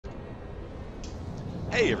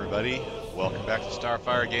Hey everybody, welcome back to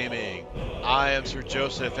Starfyre Gaming. I am Sir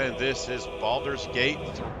Joseph and this is Baldur's Gate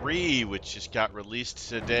 3, which just got released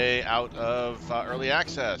today out of early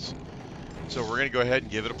access. So we're going to go ahead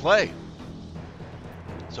and give it a play.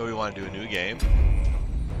 So we want to do a new game.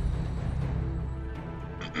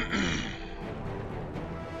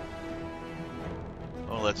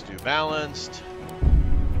 Well, let's do balanced.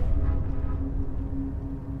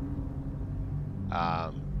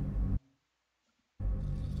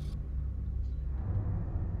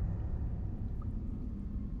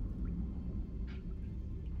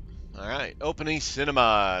 All right, opening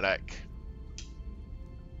cinematic.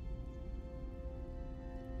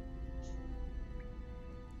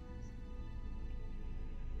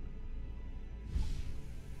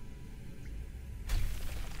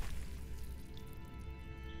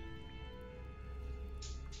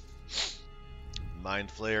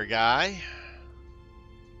 Mindflayer guy.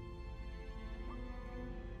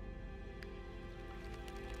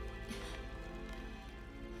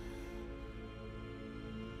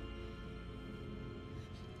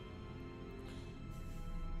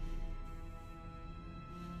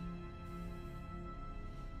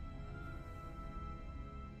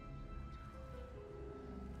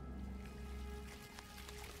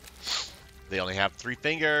 They only have 3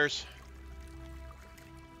 fingers.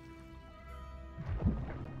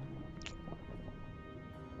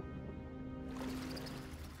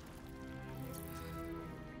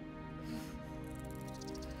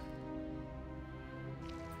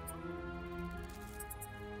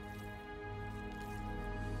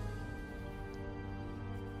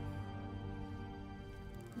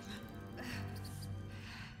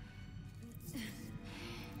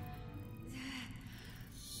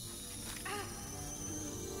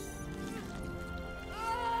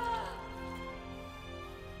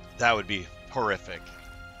 That would be horrific.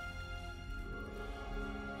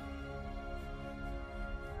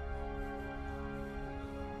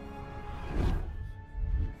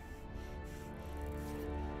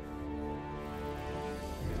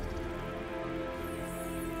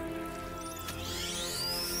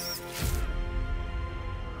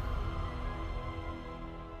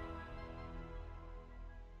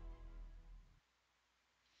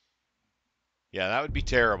 Yeah, that would be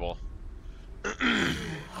terrible.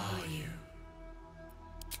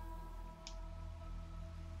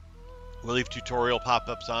 We'll leave tutorial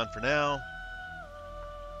pop-ups on for now.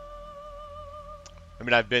 I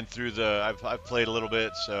mean, I've been through I've played a little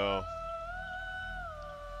bit, so.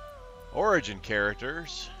 Origin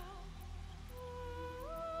characters.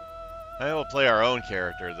 I will play our own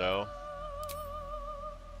character, though.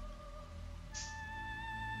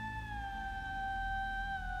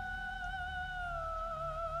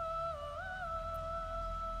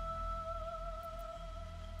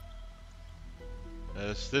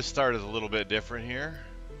 This start is a little bit different here.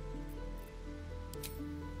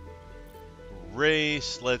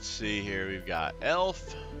 Race, let's see here. We've got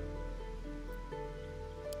elf,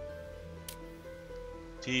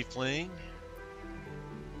 tiefling,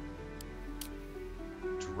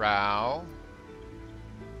 drow,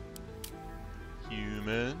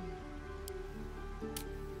 human,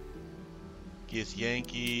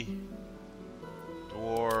 Githyanki,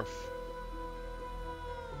 dwarf,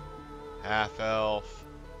 half elf.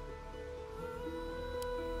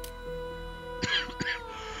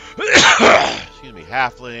 Excuse me,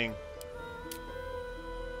 halfling,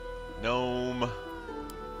 gnome,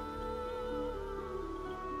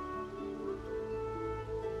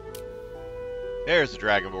 there's the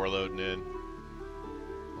Dragonborn loading in.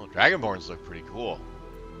 Well, Dragonborns look pretty cool.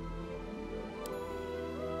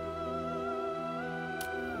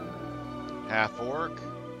 Half orc.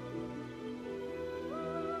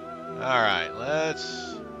 Alright,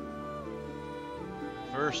 let's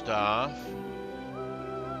first off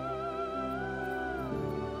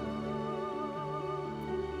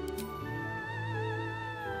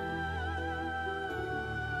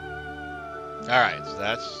alright, so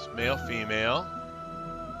that's male, female.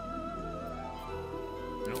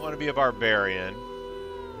 We don't want to be a barbarian.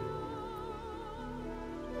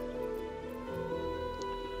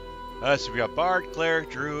 So we got bard, cleric,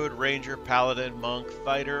 druid, ranger, paladin, monk,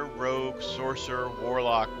 fighter, rogue, sorcerer,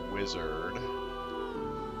 warlock, wizard.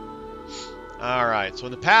 Alright, so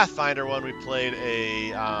in the Pathfinder one we played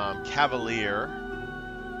a cavalier.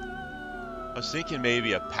 I was thinking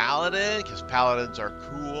maybe a paladin, because paladins are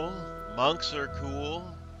cool. Monks are cool.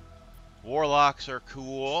 Warlocks are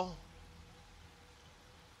cool.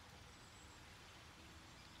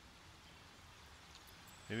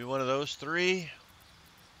 Maybe one of those 3.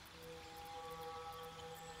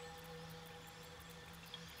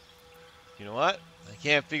 You know what? I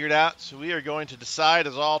can't figure it out, so we are going to decide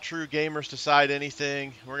as all true gamers decide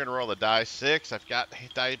anything. We're going to roll a die 6. I've got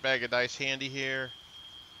a bag of dice handy here.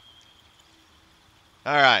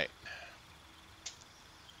 All right.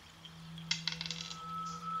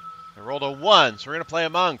 I rolled a 1, so we're going to play a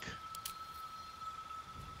monk.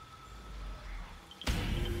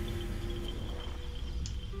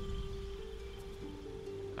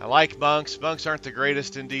 I like monks. Monks aren't the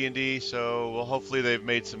greatest in D&D, so hopefully they've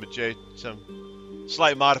made some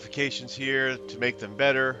slight modifications here to make them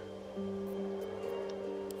better.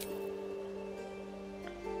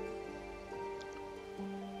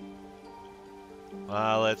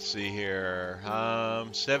 Let's see here.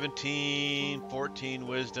 17, 14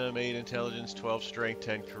 wisdom, 8 intelligence, 12 strength,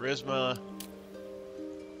 10 charisma.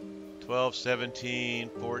 12, 17,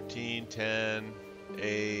 14, 10,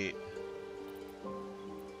 8.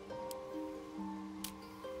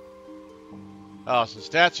 Oh, so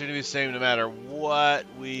stats are going to be the same no matter what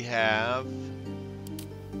we have.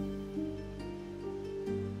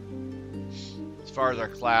 As far as our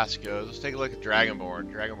class goes, let's take a look at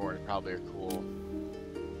Dragonborn. Dragonborn probably are cool.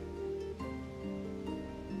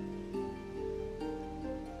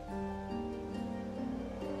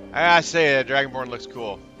 I gotta say, Dragonborn looks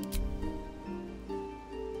cool.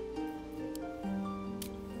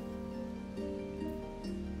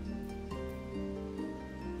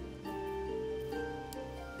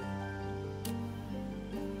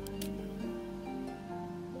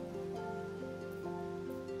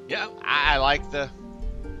 Yeah, I like the...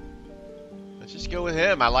 Let's just go with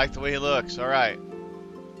him. I like the way he looks. All right.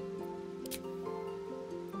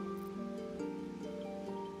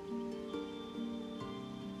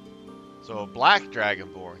 So a black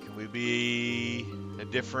Dragonborn. Can we be a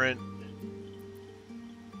different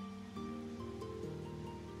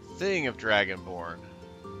thing of Dragonborn?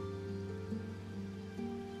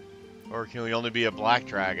 Or can we only be a black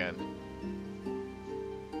dragon?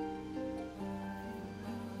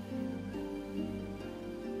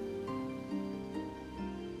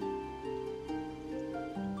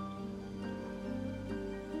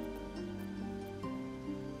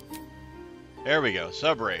 There we go,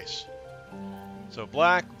 subrace. So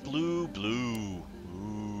black, blue, blue.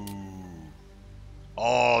 Ooh.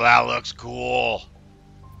 Oh, that looks cool.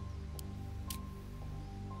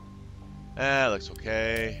 That looks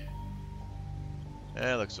okay.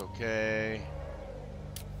 That looks okay.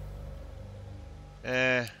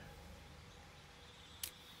 Eh.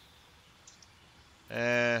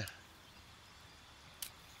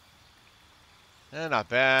 Not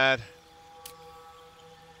bad.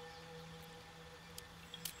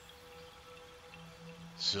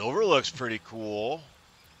 Silver looks pretty cool.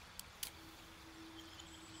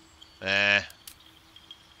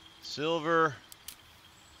 Silver.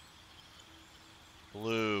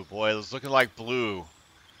 Blue. Boy, it's looking like blue.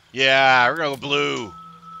 Yeah, we're going to go blue.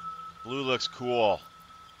 Blue looks cool.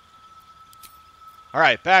 All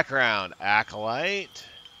right, background. Acolyte.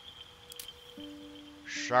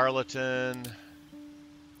 Charlatan.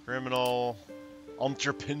 Criminal.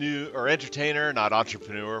 Entrepreneur, or entertainer, not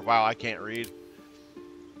entrepreneur. Wow, I can't read.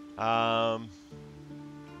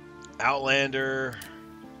 Outlander,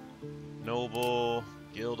 Noble,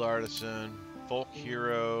 Guild Artisan, Folk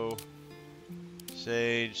Hero,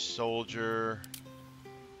 Sage, Soldier,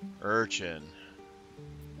 Urchin.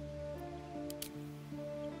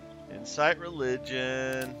 Insight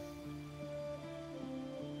Religion,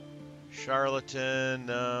 Charlatan,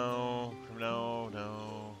 no.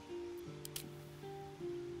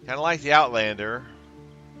 Kind of like the Outlander.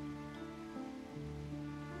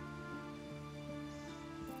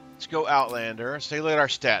 Let's go Outlander. Let's take a look at our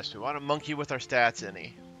stats. Do we want to monkey with our stats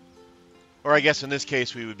any? Or I guess in this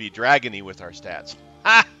case we would be dragony with our stats.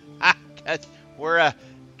 Ha! Ha! We're a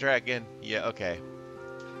dragon. Yeah, okay.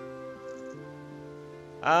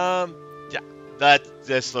 Yeah,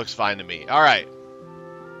 this looks fine to me. All right.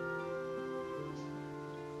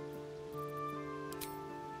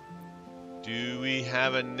 Do we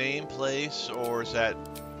have a name place, or is that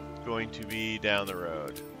going to be down the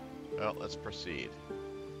road? Well, let's proceed.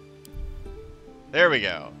 There we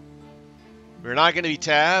go. We're not going to be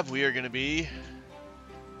Tav. We are going to be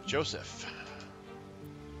Joseph.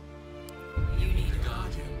 You need a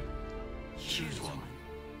guardian. Choose one.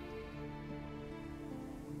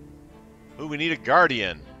 Ooh, we need a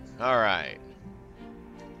guardian. All right.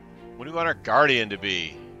 What do we want our guardian to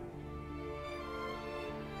be?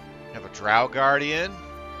 Have a drow guardian.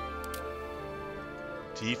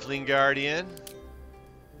 Tiefling guardian.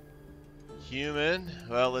 Human.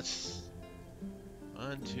 Well, let's...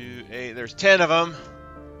 1, 2, 8. There's 10 of them.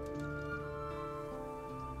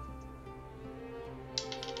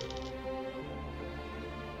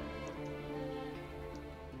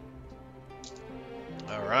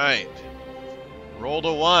 right. Roll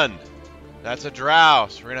to 1. That's a drow,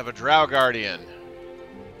 so we're going to have a drow guardian.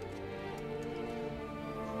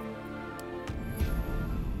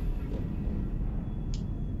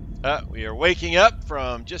 We are waking up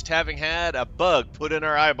from just having had a bug put in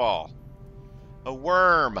our eyeball. A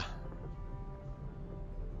worm.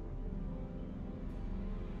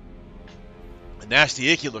 A nasty,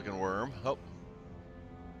 icky looking worm. Oh.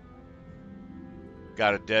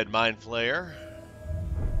 Got a dead Mindflayer.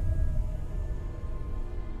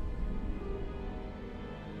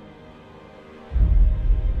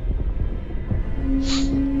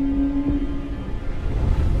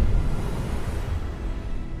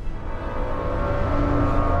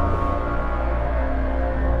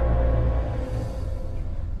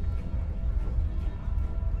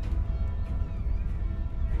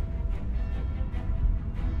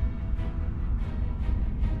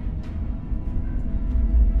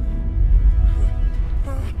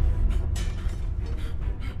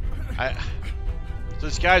 So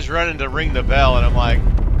this guy's running to ring the bell, and I'm like,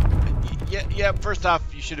 yeah, first off,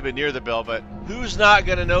 you should have been near the bell, but who's not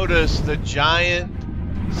going to notice the giant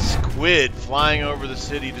squid flying over the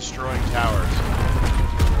city destroying towers?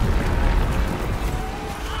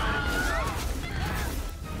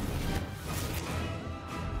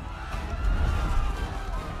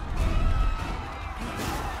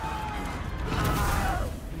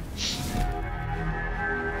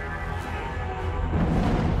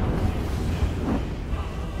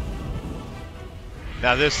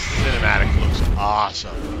 Now this cinematic looks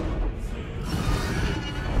awesome.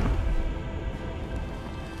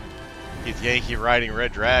 Keith Yankee riding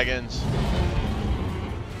red dragons.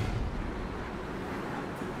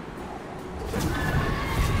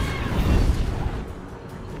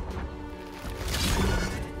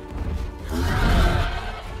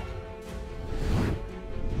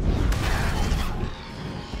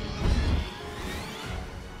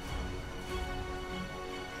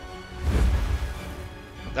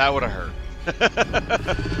 That would have hurt.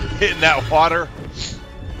 Hitting that water.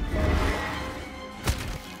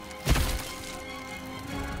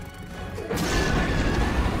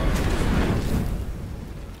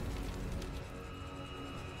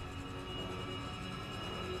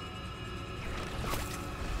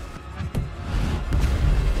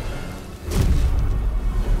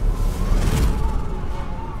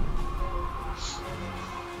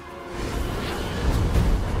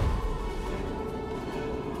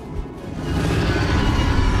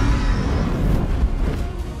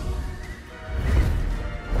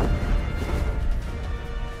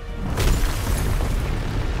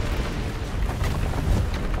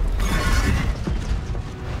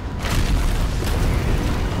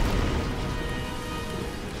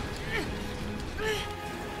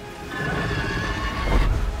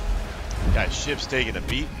 Ship's taking a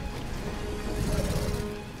beat.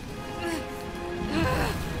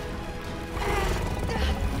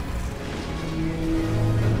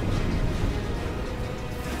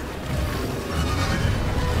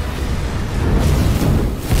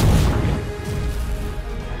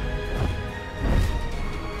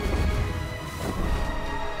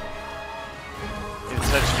 Did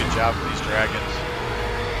such a good job with these dragons.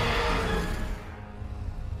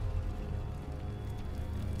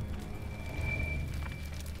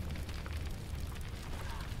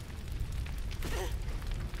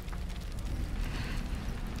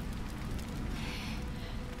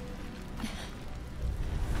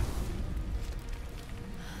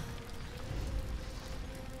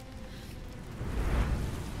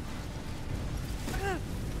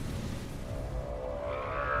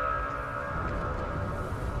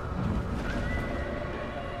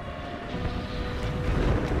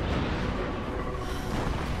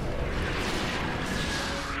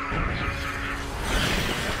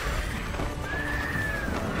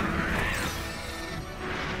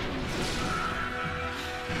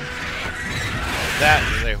 That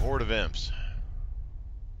is a horde of imps.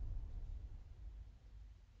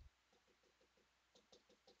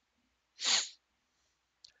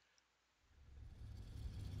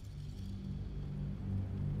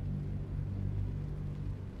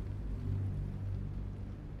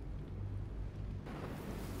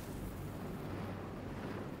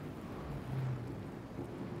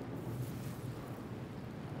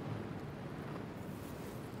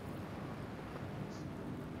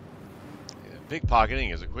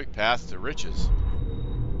 Pickpocketing is a quick path to riches.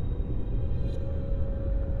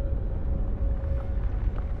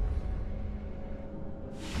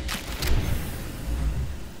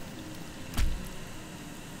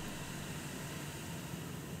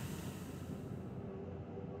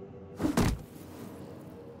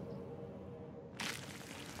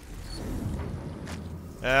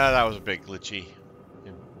 Ah, that was a bit glitchy.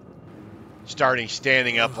 Starting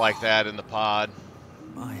standing up like that in the pod.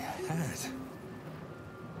 My head.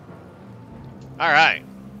 All right.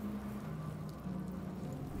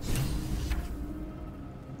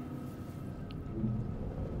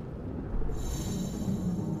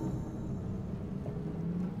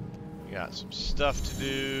 We got some stuff to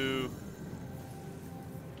do.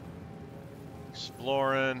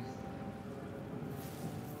 Exploring.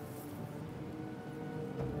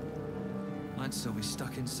 I'd still be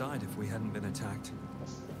stuck inside if we hadn't been attacked.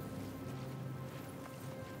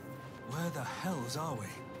 Where the hells are we?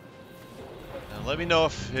 Now let me know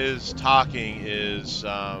if his talking is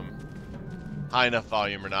high enough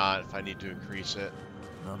volume or not, if I need to increase it.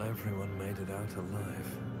 Not everyone made it out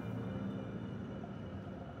alive.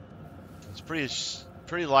 It's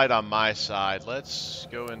pretty light on my side. Let's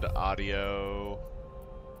go into audio.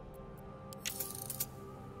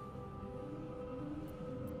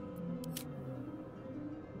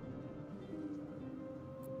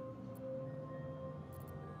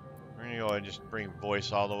 We're gonna go ahead and just bring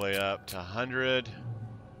voice all the way up to 100.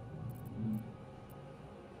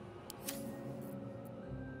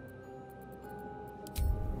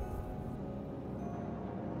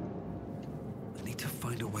 I need to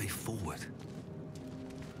find a way forward.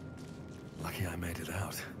 Lucky I made it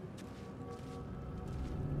out.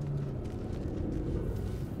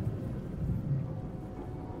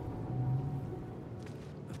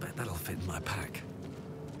 I bet that'll fit in my pack.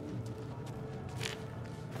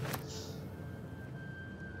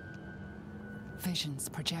 Visions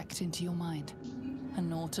project into your mind. A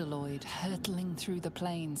nautiloid hurtling through the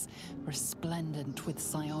plains, resplendent with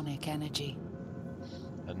psionic energy.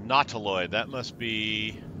 A nautiloid, that must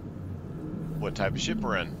be what type of ship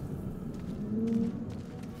we're in.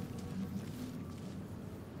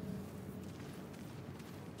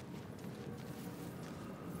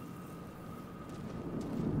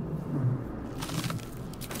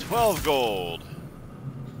 $12 gold.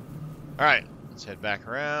 All right, let's head back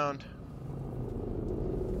around.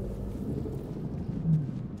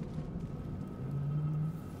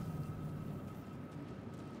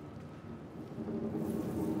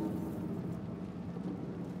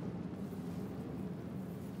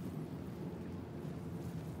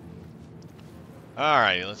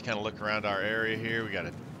 Alright, let's kind of look around our area here. We got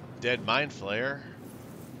a dead Mindflayer.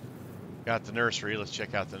 Got the nursery. Let's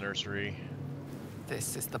check out the nursery.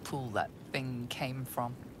 This is the pool that thing came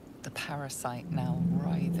from. The parasite now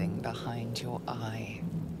writhing behind your eye.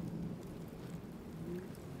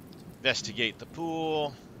 Investigate the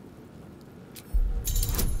pool.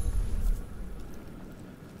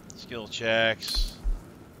 Skill checks.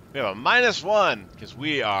 We have a -1 because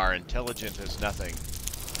we are intelligent as nothing.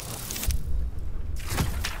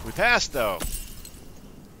 We passed, though.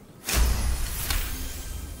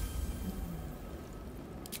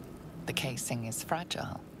 The casing is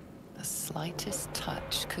fragile. The slightest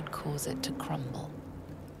touch could cause it to crumble.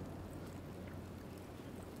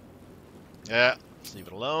 Yeah, let's leave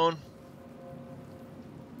it alone.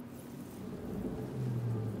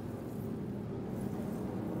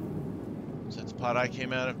 Is that the pod I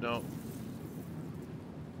came out of? No.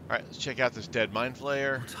 Alright, let's check out this dead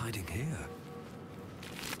Mindflayer. What's hiding here?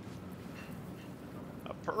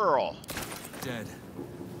 A pearl. Dead.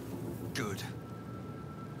 Good.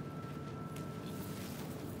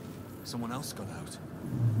 Someone else got out.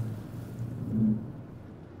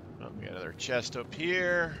 Oh, we got another chest up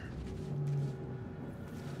here.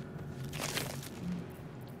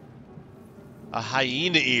 A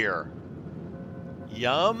hyena ear.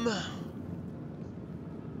 Yum.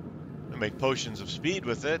 I make potions of speed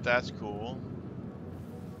with it. That's cool.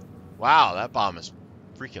 Wow, that bomb is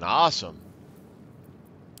freaking awesome.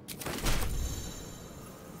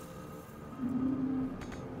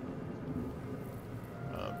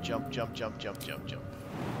 Jump, jump, jump, jump, jump, jump.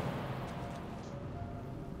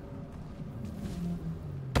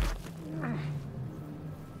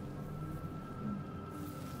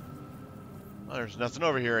 Well, there's nothing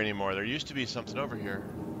over here anymore. There used to be something over here.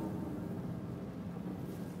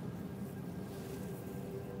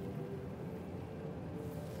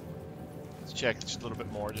 Let's check just a little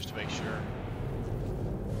bit more just to make sure.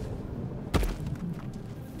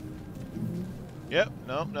 Yep,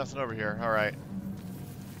 nope, nothing over here. All right.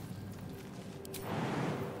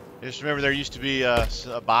 I just remember there used to be a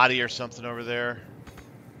body or something over there.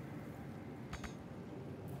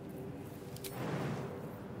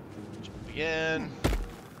 Jump again.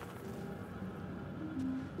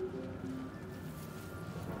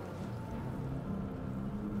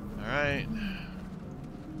 Alright.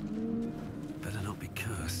 Better not be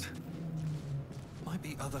cursed. Might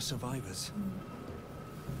be other survivors.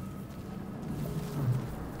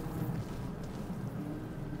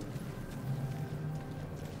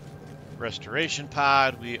 Restoration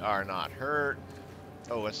pod. We are not hurt.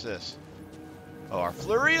 Oh, what's this? Oh, our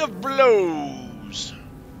flurry of blows.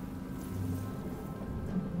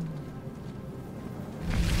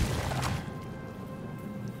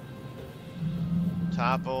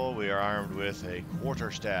 Topple. We are armed with a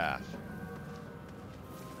quarterstaff.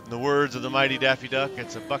 In the words of the mighty Daffy Duck,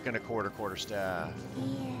 it's a buck and a quarterstaff.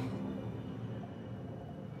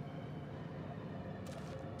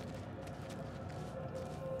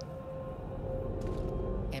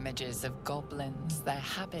 Images of goblins, their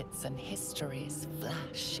habits and histories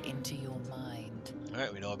flash into your mind.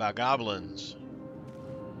 Alright, we know about goblins.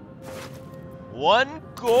 1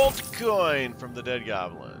 gold coin from the dead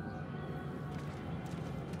goblin.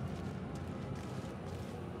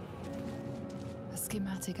 A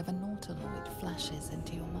schematic of a nautiloid flashes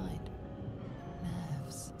into your mind.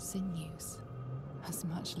 Nerves, sinews, as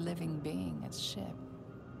much living being as ship.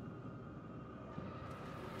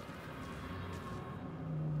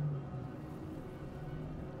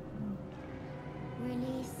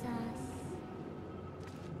 Release us.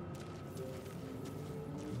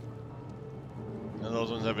 And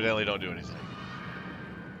those ones evidently don't do anything.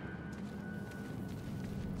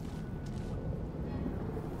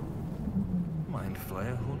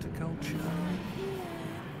 Mindflayer horticulture.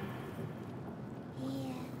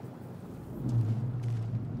 Here.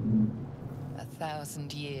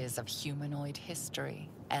 1,000 years of humanoid history,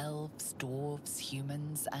 elves, dwarves,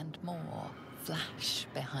 humans, and more flash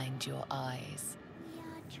behind your eyes. We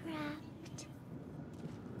are trapped.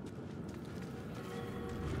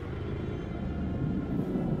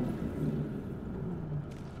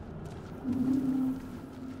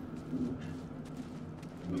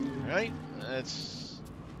 Alright, let's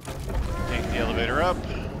take the elevator up.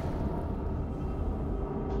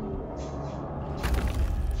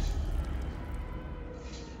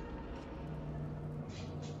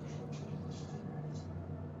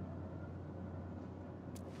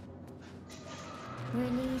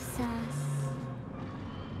 Release us.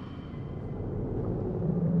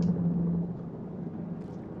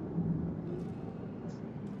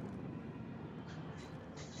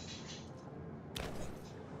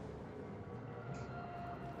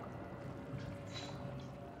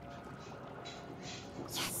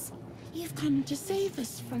 Yes, you've come to save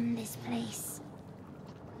us from this place.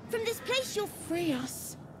 From this place, you'll free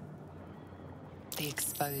us. The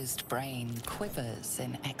exposed brain quivers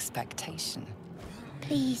in expectation.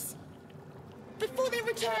 Please. Before they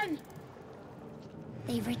return.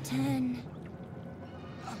 They return.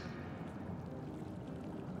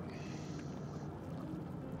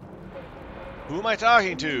 Who am I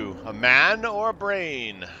talking to? A man or a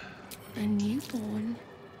brain? A newborn.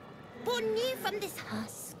 Born new from this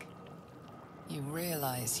husk. You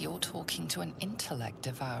realize you're talking to an intellect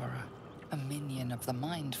devourer, a minion of the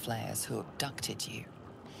Mindflayers who abducted you.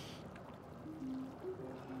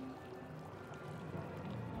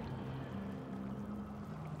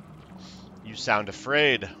 You sound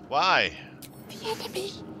afraid. Why? The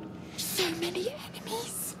enemy. So many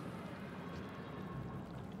enemies.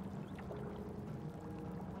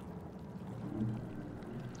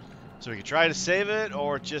 So we could try to save it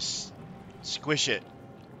or just squish it.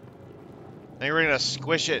 I think we're gonna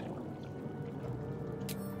squish it.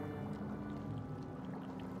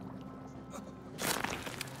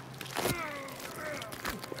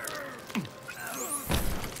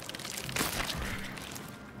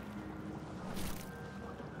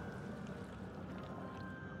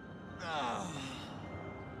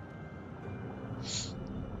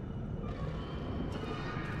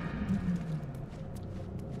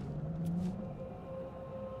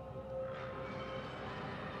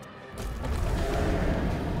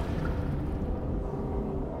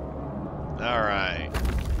 Alright.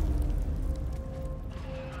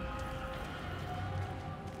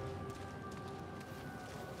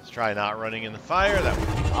 Let's try not running in the fire. That would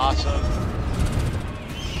be awesome.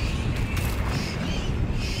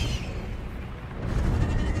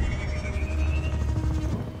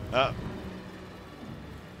 Oh.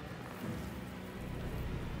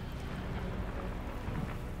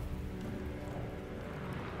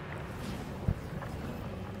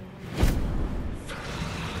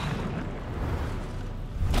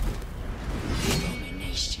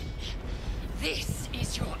 Abomination. This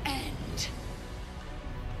is your end.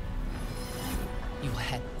 Your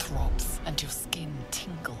head throbs and your skin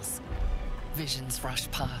tingles. Visions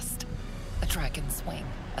rush past. A dragon's wing,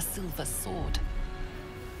 a silver sword,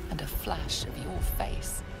 and a flash of your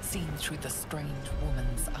face seen through the strange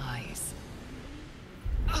woman's eyes.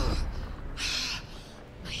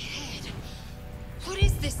 My head. What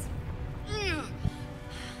is this?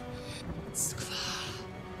 Skvar.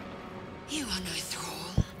 You are no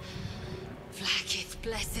thrall. Vlaakith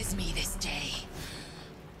blesses me this day.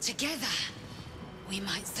 Together, we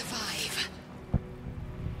might survive.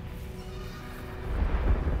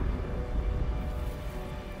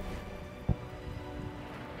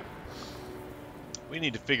 We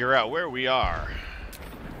need to figure out where we are.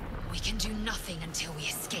 We can do nothing until we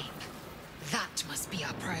escape. That must be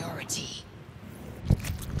our priority.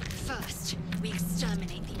 First, we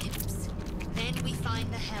exterminate the imps. Then we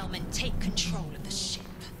find the helm and take control of the ship.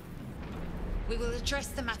 We will address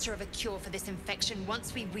the matter of a cure for this infection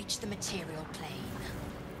once we reach the material plane.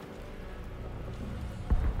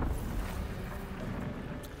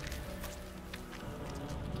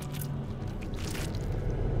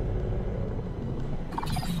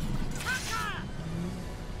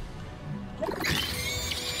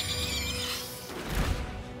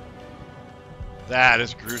 That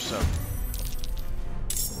is gruesome.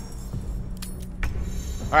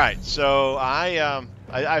 All right, so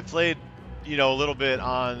I played, you know, a little bit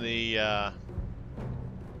on the.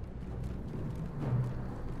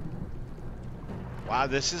 Wow,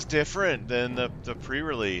 this is different than the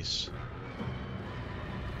pre-release.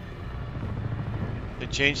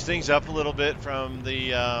 It changed things up a little bit from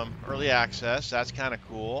the early access. That's kind of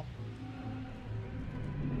cool.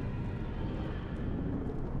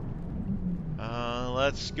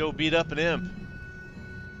 Let's go beat up an imp.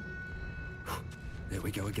 There we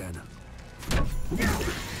go again.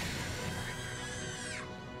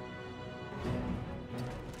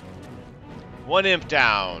 One imp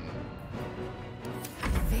down.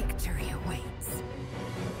 Victory awaits.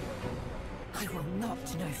 I will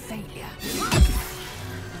not know failure.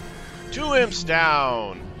 2 imps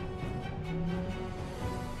down.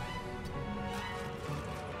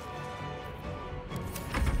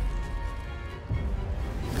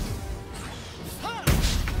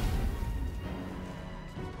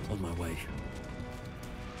 On my way.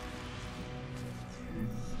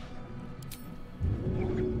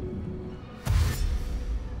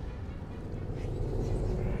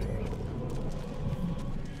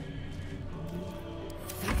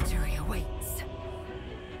 Victory awaits.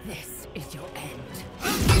 This is your end.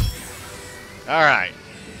 All right,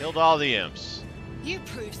 killed all the imps. You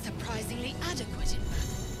proved surprisingly adequate in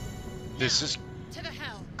battle. This is To the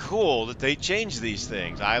helm. cool that they changed these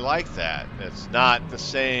things. I like that. It's not the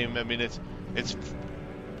same. I mean, it's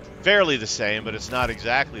fairly the same, but it's not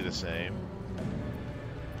exactly the same.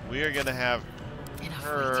 We are gonna have Enough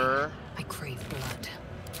her waiting. I crave blood.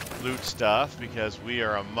 loot stuff because we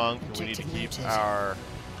are a monk and we need to Objective keep noted. our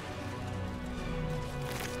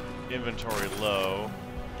inventory low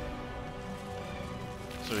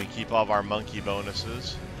so we can keep all of our monkey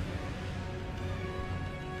bonuses.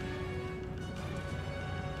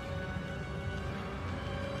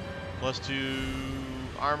 +2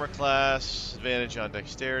 armor class, advantage on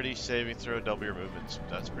dexterity, saving throw, double your movements.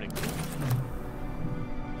 That's pretty cool.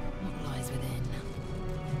 What lies within?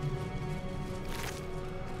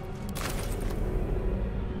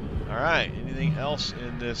 Alright, anything else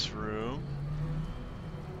in this room?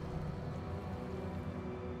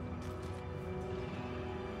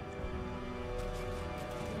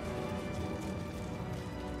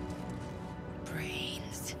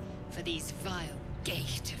 Brains for these vile gay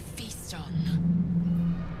to feast on.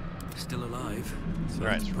 Still alive. So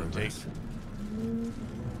Right, that's so we'll progress.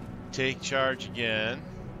 Take charge again.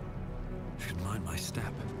 Should mind my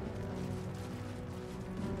step.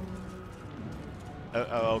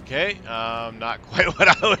 Okay, not quite what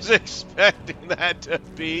I was expecting that to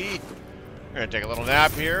be. We're gonna take a little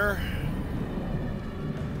nap here.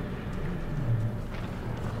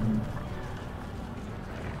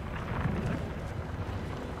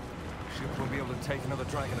 Ship won't be able to take another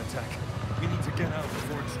dragon attack. We need to get out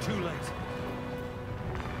before it's too late.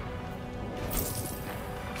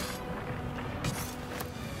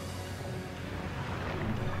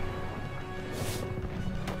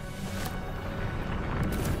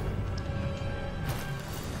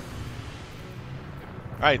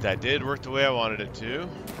 Alright, that did work the way I wanted it to.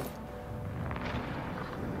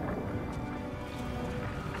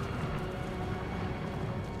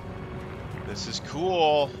 This is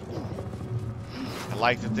cool. I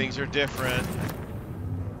like that things are different.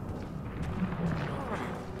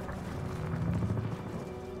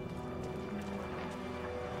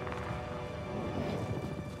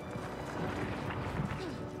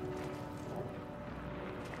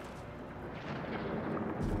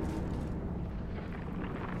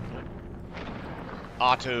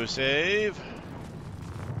 Autosave.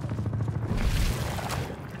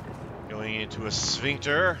 Going into a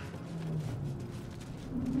sphincter.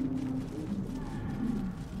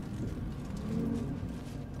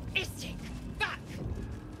 Istik!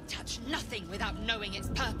 nothing without knowing its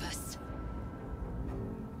purpose.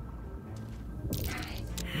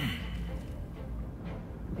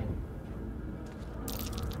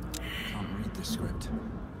 Can't read the script.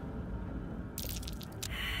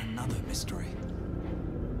 Another mystery.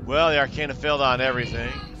 Well, the Arcana failed on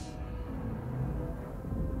everything.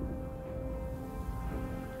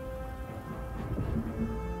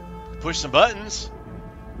 Push some buttons.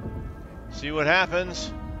 See what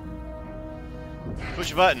happens.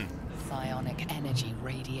 Push a button. Psionic energy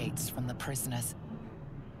radiates from the prisoners,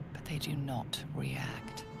 but they do not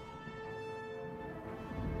react.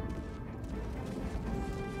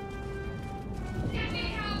 Get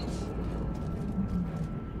me out!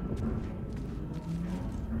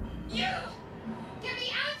 You! Get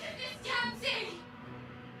me out of this damn thing!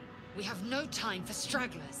 We have no time for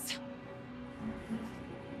stragglers.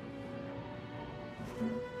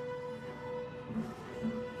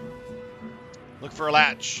 Look for a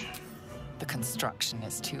latch. The construction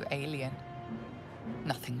is too alien.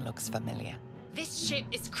 Nothing looks familiar. This ship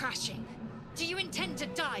is crashing. Do you intend to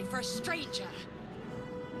die for a stranger?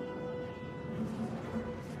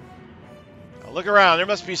 Now look around. There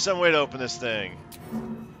must be some way to open this thing.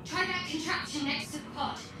 Try that contraption next to the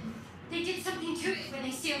pod. They did something to it when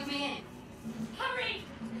they sealed me in. Hurry!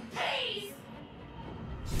 Please!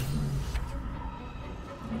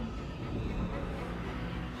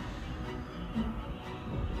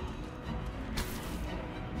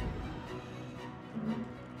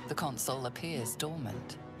 The console appears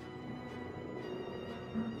dormant.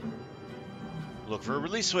 Look for a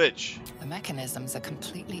release switch. The mechanisms are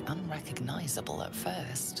completely unrecognizable at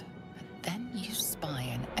first, but then you spy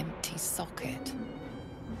an empty socket.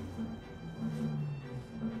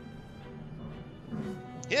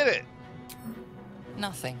 Hit it.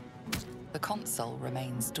 Nothing. The console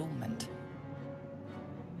remains dormant.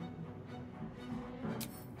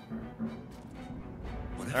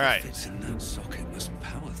 Whatever All right. fits in that socket must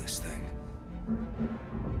power this thing.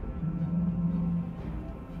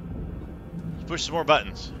 Let's push some more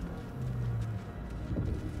buttons.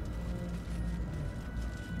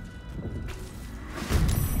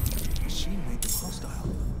 Machine made them hostile.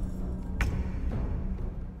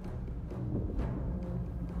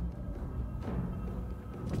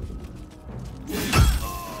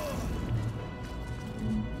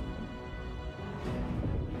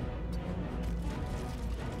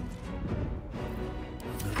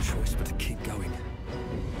 No choice but to keep going.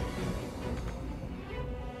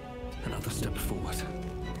 Another step forward.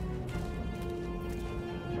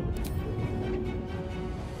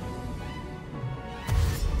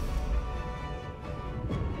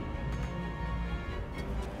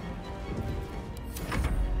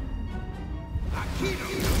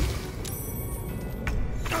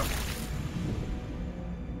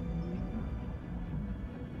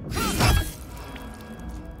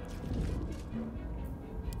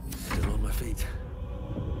 Still on my feet.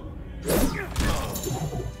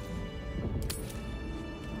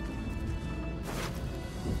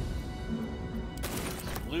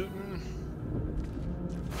 Looting.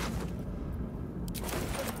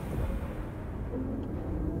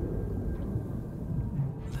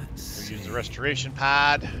 Let's Use see. the restoration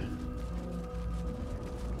pad.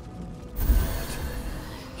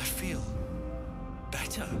 I feel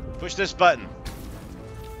better. Push this button.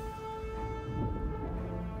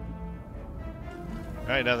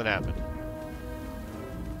 Alright, nothing happened.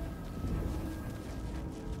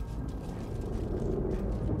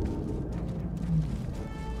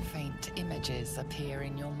 Faint images appear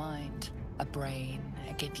in your mind. A brain,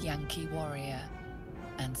 a Githyanki warrior,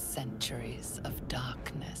 and centuries of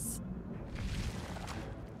darkness.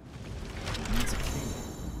 Needs a key.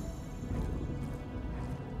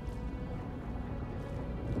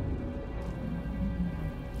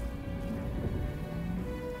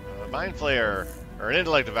 Mindflayer. Or an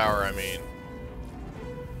intellect devourer, I mean.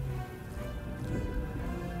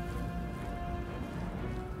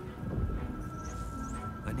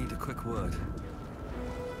 I need a quick word.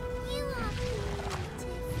 You are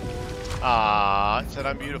beautiful. Ah, it said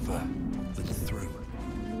I'm beautiful. Then through.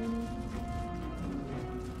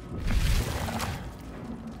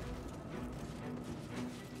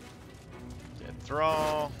 Dead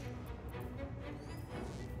thrall.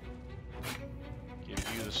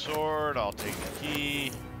 Give you the sword, I'll take the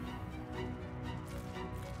key.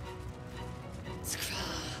 Skra.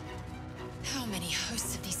 How many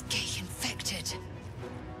hosts of these gay infected?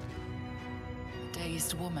 A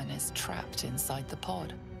dazed woman is trapped inside the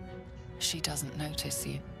pod. She doesn't notice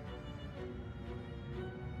you.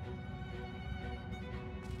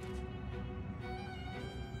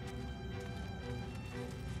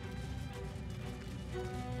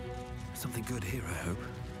 Something good here, I hope.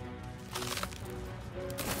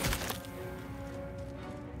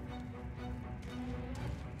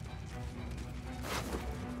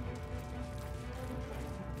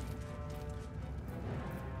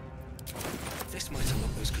 This might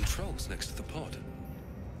unlock those controls next to the pod.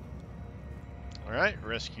 All right,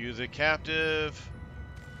 rescue the captive.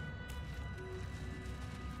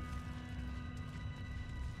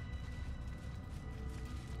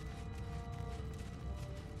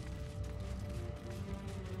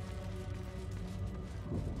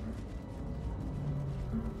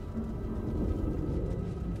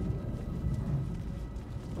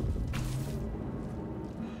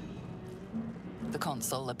 The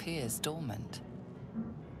console appears dormant.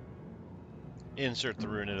 Insert the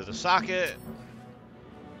rune into the socket.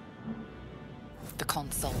 The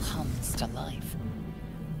console hums to life.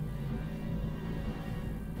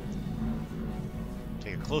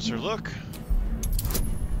 Take a closer look.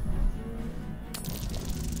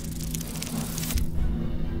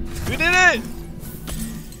 We did it!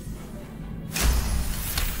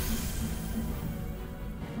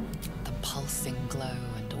 The pulsing glow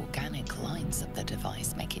and organic lines of the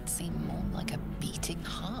device make it seem more like a beating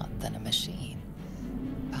heart than a machine.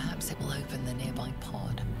 Perhaps it will open the nearby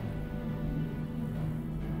pod.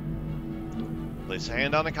 Place a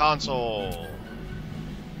hand on the console.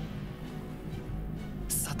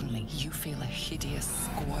 Suddenly, you feel a hideous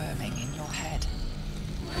squirming in your head.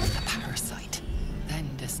 A parasite. Then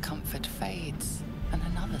discomfort fades, and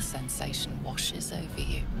another sensation washes over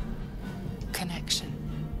you. Connection.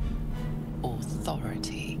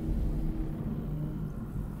 Authority.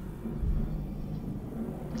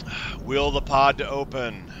 Will the pod to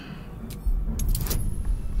open.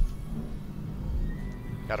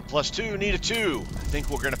 Got a +2, need a 2. I think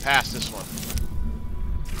we're gonna pass this one.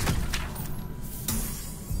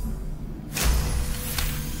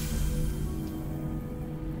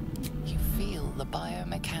 You feel the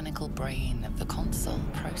biomechanical brain of the console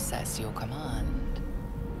process your command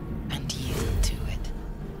and yield to it.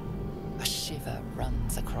 A shiver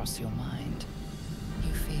runs across your mind.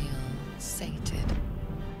 You feel sated.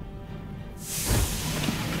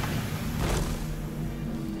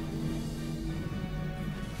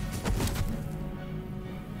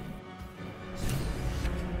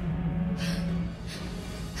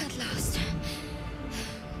 At last.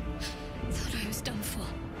 Thought I was done for.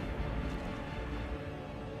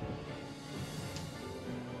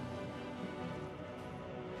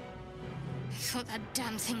 I thought that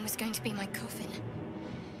damn thing was going to be my coffin.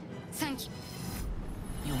 Thank you.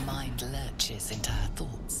 Your mind lurches into her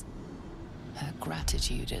thoughts. Her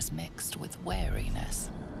gratitude is mixed with wariness,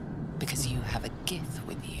 because you have a Gith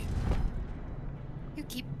with you. You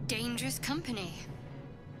keep dangerous company.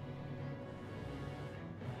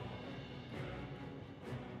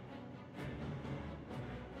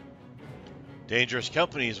 Dangerous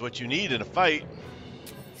company is what you need in a fight.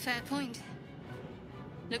 Fair point.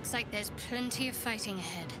 Looks like there's plenty of fighting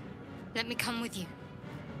ahead. Let me come with you.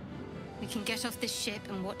 We can get off this ship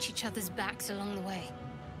and watch each other's backs along the way.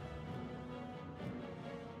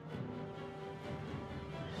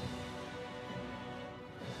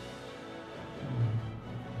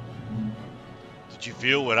 Did you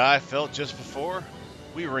feel what I felt just before?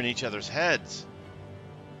 We were in each other's heads.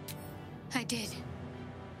 I did.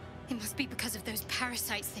 It must be because of those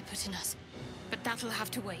parasites they put in us. But that'll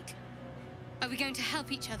have to wait. Are we going to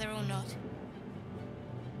help each other or not?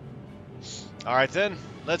 All right then,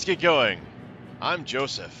 let's get going. I'm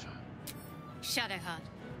Joseph. Shadowheart.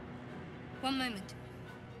 One moment.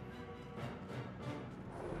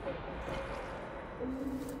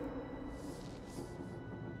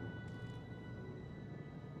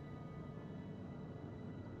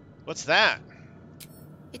 What's that?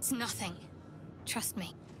 It's nothing. Trust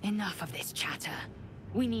me. Enough of this chatter.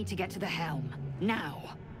 We need to get to the helm.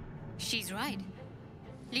 Now. She's right.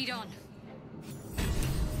 Lead on.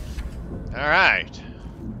 All right.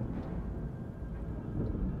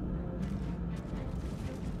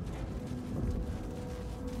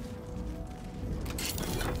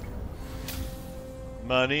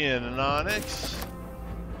 Money and an onyx.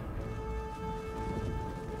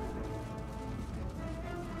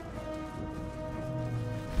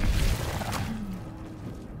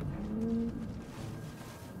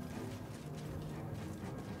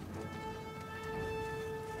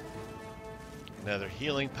 Another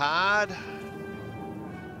healing pod.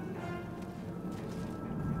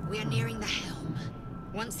 We are nearing the helm.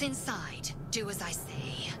 Once inside, do as I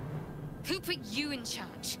say. Who put you in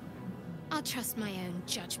charge? I'll trust my own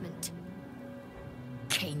judgment.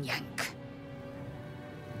 Cane Yank.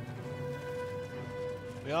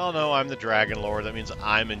 We all know I'm the Dragon Lord. That means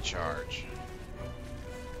I'm in charge.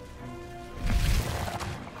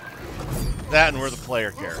 That and we're the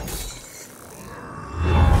player characters.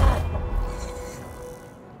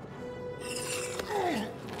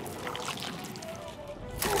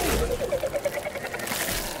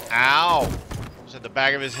 Ow! Just at the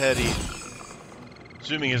back of his head,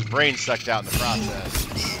 assuming his brain sucked out in the process.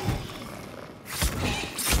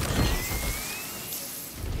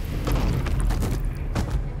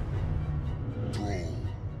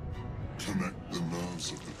 Connect the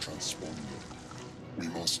nerves of the transponder. We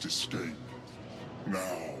must escape.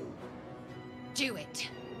 Now. Do it.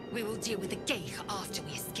 We will deal with the Geich after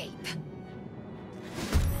we escape.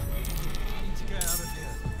 Need to get out of here.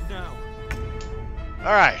 Now.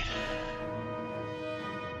 Alright.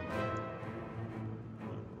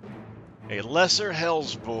 A lesser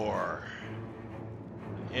Hellsboar.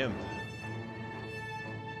 An imp.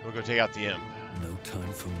 We'll go take out the imp. No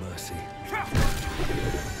time for mercy.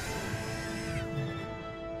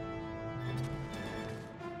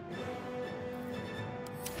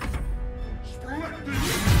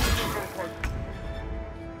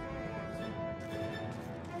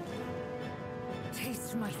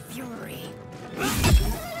 Taste my fury.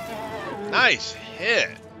 Nice hit.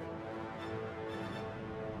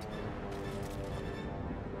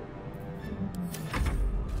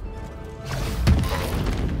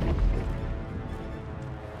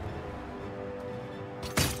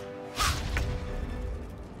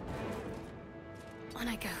 On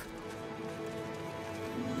I go.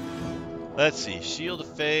 Let's see. Shield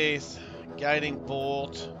of Faith, Guiding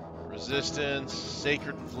Bolt, Resistance,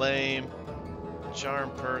 Sacred Flame, Charm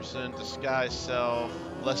Person, Disguise Self,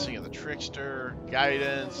 Blessing of the Trickster,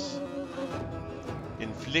 Guidance,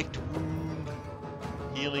 Inflict Wound,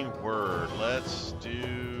 Healing Word. Let's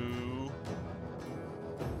do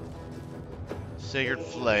Sacred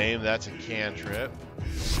Flame. That's a cantrip.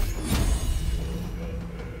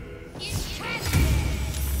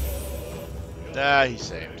 Ah, he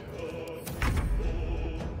saved.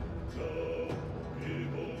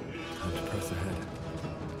 Time to press ahead.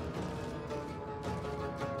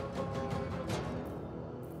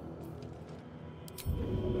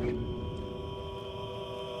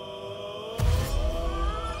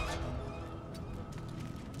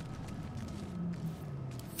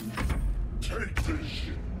 Take this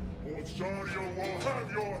ship, or Zarya will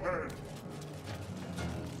have your head.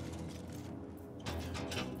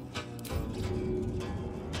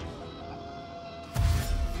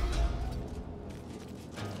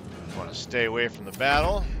 Want to stay away from the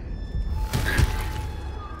battle.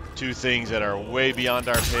 Two things that are way beyond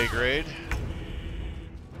our pay grade.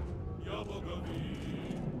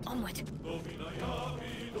 Onward.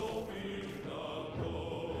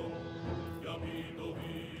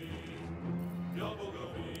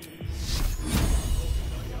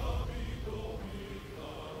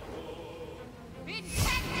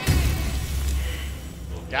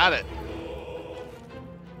 Got it.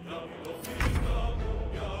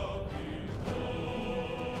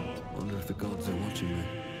 Wonder if the gods are watching me.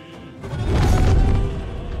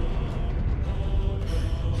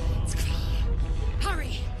 It's clear.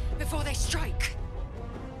 Hurry, before they strike.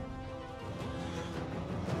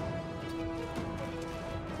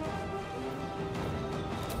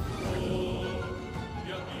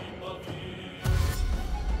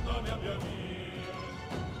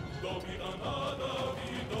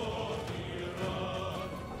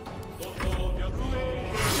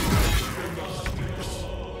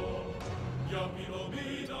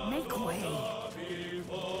 Make way.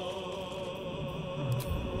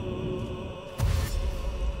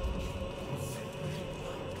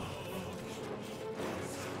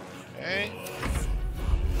 Okay.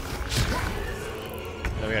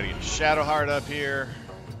 Now we gotta get Shadowheart up here.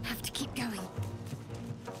 Have to keep going.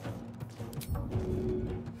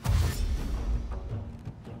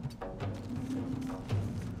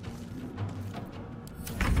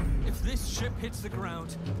 If this ship hits the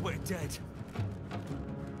ground, we're dead.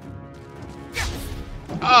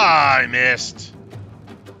 Ah, I missed.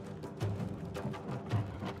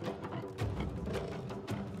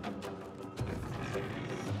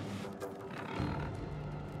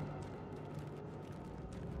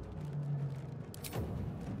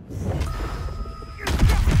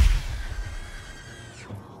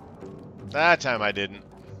 That time I didn't.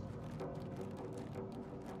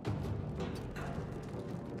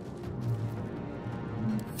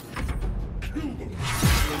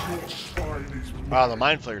 Wow, the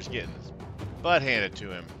Mindflayer's getting his butt handed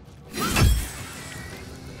to him.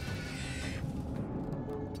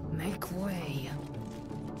 Make way.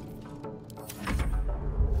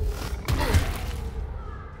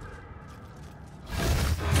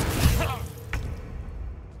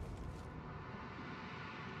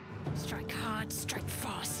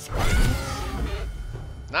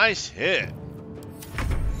 Nice hit.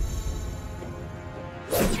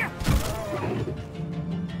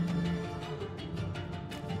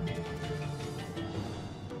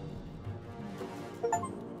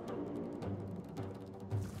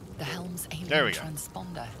 The helm's There we alien go.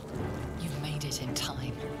 transponder. You've made it in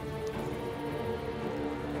time.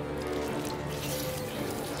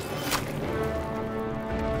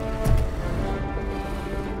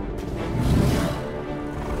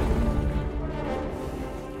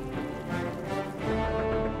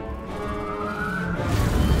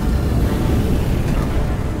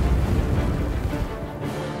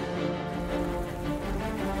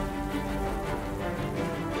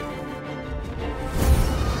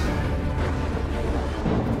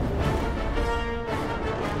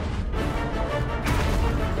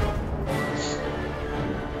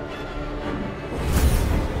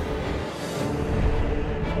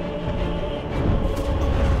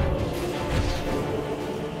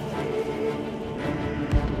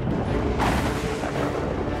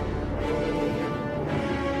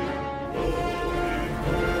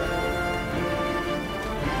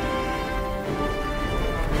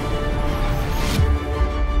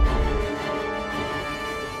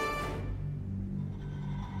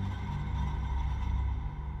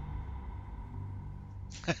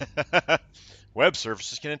 Web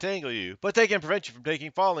surfaces can entangle you, but they can prevent you from taking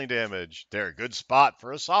falling damage. They're a good spot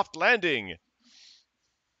for a soft landing.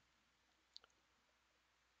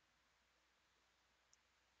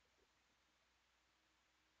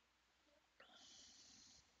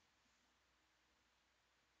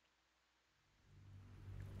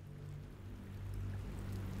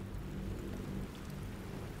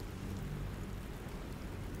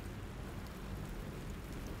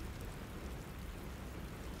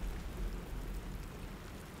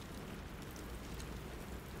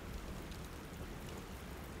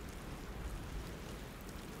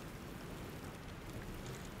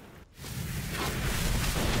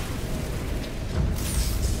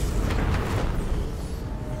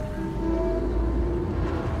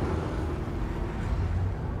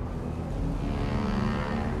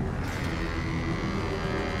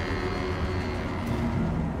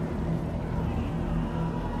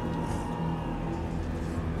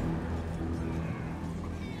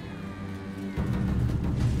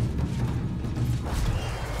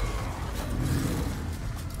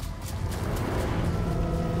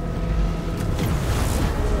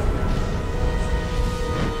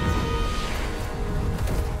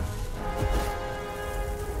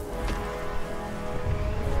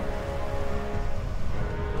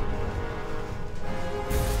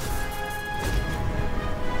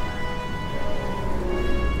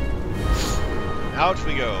 Out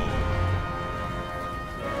we go.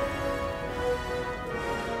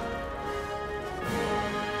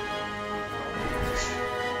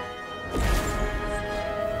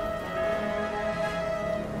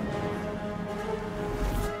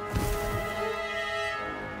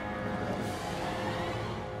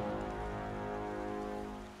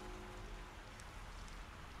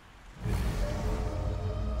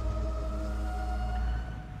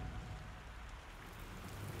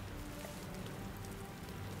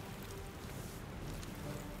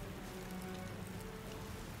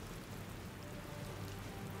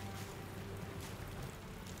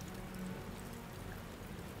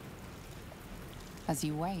 As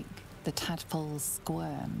you wake, the tadpole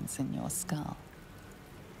squirms in your skull.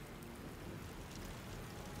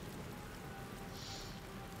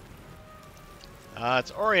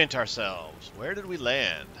 Let's orient ourselves. Where did we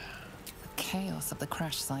land? The chaos of the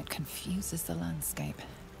crash site confuses the landscape.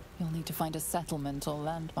 You'll need to find a settlement or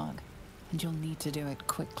landmark, and you'll need to do it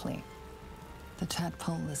quickly. The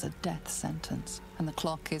tadpole is a death sentence, and the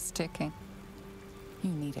clock is ticking.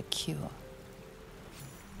 You need a cure.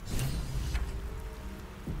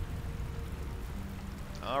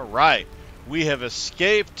 All right. We have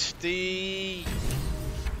escaped the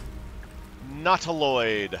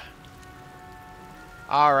Nautiloid.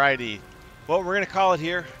 Alrighty. Well, we're going to call it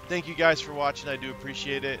here. Thank you guys for watching. I do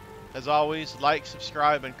appreciate it. As always, like,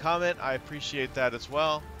 subscribe, and comment. I appreciate that as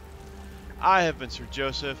well. I have been Sir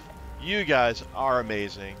Joseph. You guys are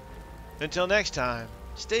amazing. Until next time,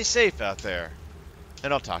 stay safe out there,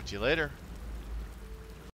 and I'll talk to you later.